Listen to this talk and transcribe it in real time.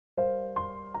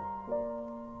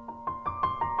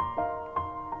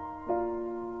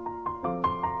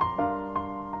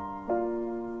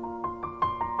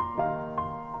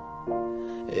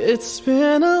It's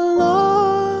been a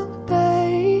long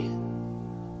day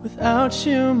without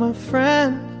you, my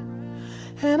friend,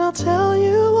 and I'll tell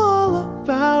you all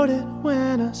about it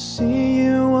when I see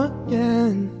you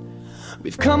again.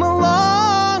 We've come a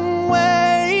long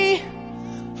way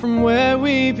from where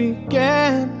we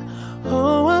began.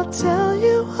 Oh, I'll tell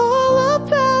you all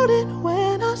about it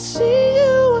when I see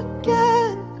you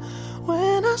again.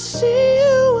 When I see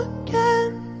you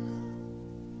again.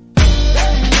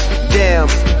 Damn,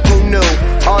 who knew?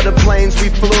 All the planes we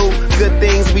flew, good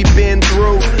things we've been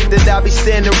through, that I'll be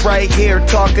standing right here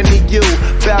talking to you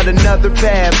about another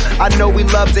path. I know we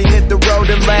love to hit the road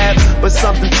and laugh, but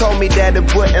something told me that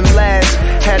it wouldn't last.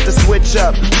 Had to switch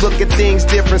up, look at things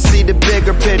different, see the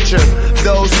bigger picture.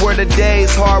 Those were the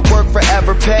days, hard work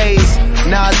forever pays.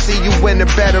 Now I see you in a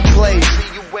better place.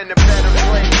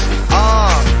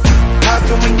 How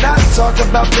can we not talk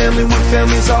about family when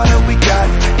family's all that we got?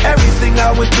 Everything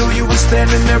I went through, you were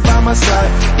standing there by my side,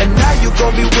 and now you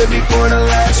gon' be with me for the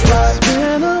last ride. It's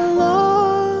been a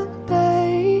long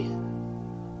day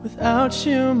without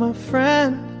you, my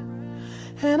friend,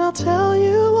 and I'll tell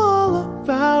you all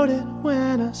about it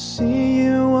when I see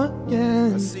you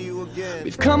again.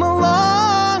 We've come a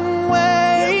long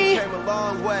way,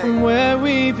 from where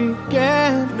we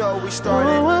began. You know, we started.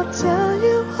 Oh, I'll tell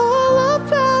you all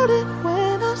about it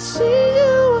when I see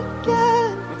you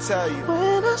again. Let me tell you.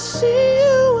 When I see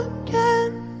you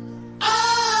again.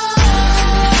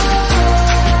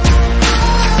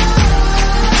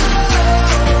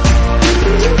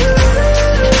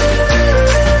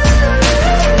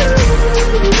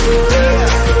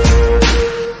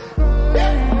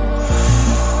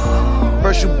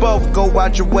 First you both go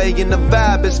out your way and the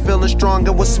vibe is feeling strong,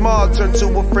 and what's small turn to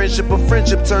a friendship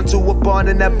turn to a bond,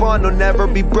 and that bond will never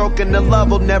be broken, the love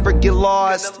will never get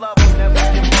lost.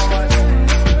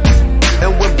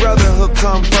 And when brotherhood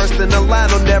come first, then the line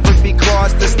will never be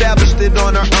crossed. Established it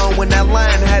on our own when that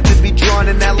line had to be drawn,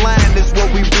 and that line is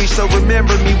what we reach, so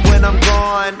remember me when I'm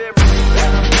gone.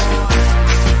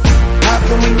 How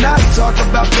can we not talk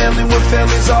about family when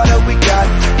family's all that we got?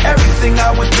 Everything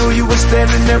I went through, you were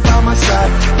standing there by my side,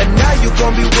 and now you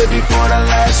gon' be with me for the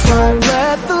last ride. Don't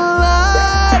let the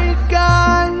light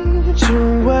guide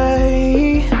your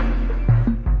way.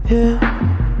 Yeah.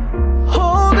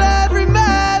 Hold every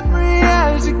memory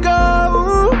as you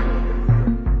go,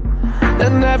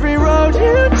 and every road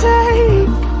you take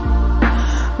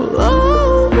will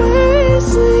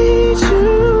always lead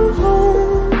you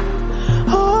home.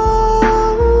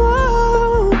 Oh,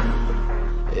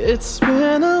 it's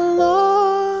been a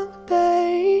long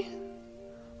day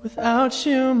without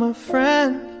you, my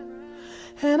friend,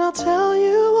 and I'll tell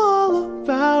you all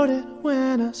about it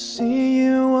when I see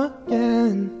you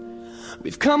again.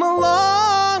 We've come a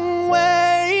long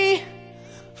way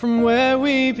from where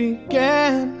we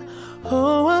began.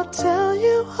 Oh, I'll tell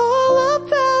you all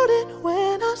about it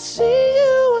when I see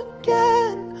you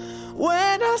again.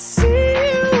 When I see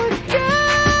you again.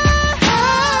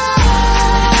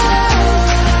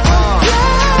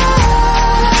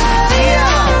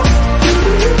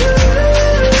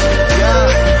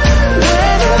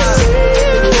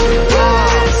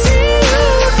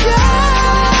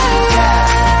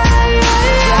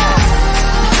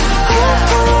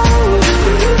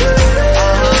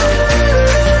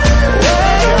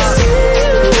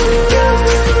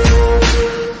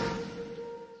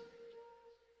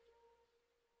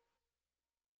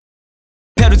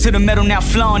 Pedal to the metal, now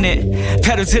flaunt it.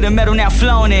 Pedal to the metal, now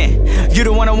flaunt it. You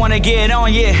the one I wanna get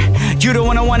on, yeah. You the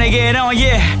one I wanna get on,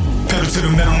 yeah. Pedal to the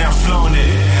metal, now flaunt it.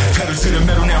 Pedal to the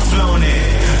metal, now flaunt it.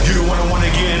 You the one I wanna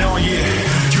get on, yeah.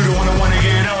 You the one I wanna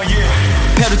get on,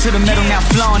 yeah. Pedal to the metal, now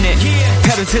flaunt it.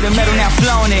 Pedal to the metal, now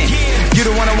flaunt it. You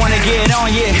the one I wanna get on,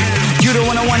 yeah. You the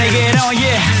one I wanna get on,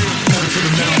 yeah. Pedal to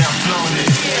the metal, now flaunt it.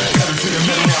 Pedal to the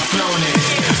metal, now flaunt it.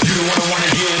 You the one I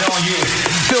wanna get on, yeah.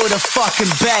 Feel the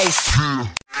fucking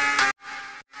bass.